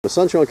The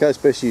Sunshine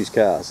Coast Best Used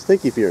Cars.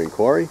 Thank you for your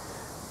inquiry.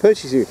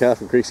 Purchasing a car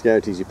from Cricks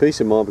guarantees you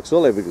peace of mind because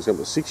all our vehicles come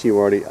with a 6-year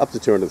warranty up to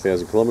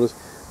 200,000 kilometres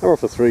and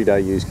offer a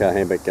 3-day used car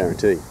handback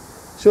guarantee.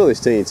 Sure,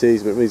 there's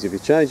T&Ts, but it means if you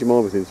change your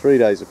mind within 3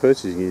 days of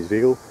purchasing a used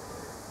vehicle,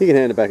 you can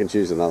hand it back and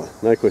choose another.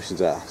 No questions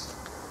asked.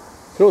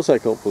 You can also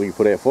confidently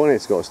put our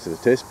finance guys to the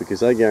test because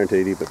they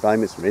guarantee you better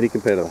payments from any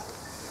competitor.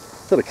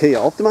 Got a Kia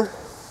Optima,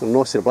 got a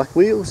nice set of black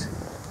wheels.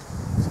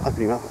 Let's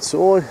open him up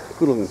inside.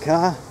 Good looking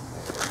car.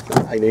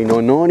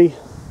 18990.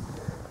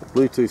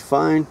 Bluetooth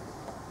phone,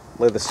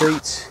 leather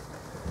seats,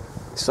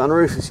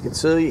 sunroof as you can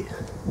see,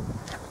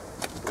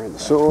 around the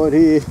side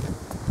here,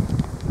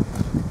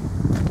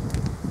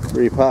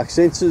 rear park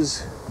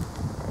sensors.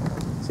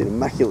 It's in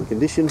immaculate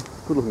condition,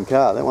 good looking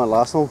car, that won't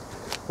last long.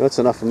 That's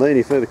enough for me.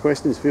 Any further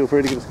questions, feel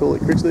free to give us a call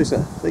at Cricks.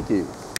 Thank you.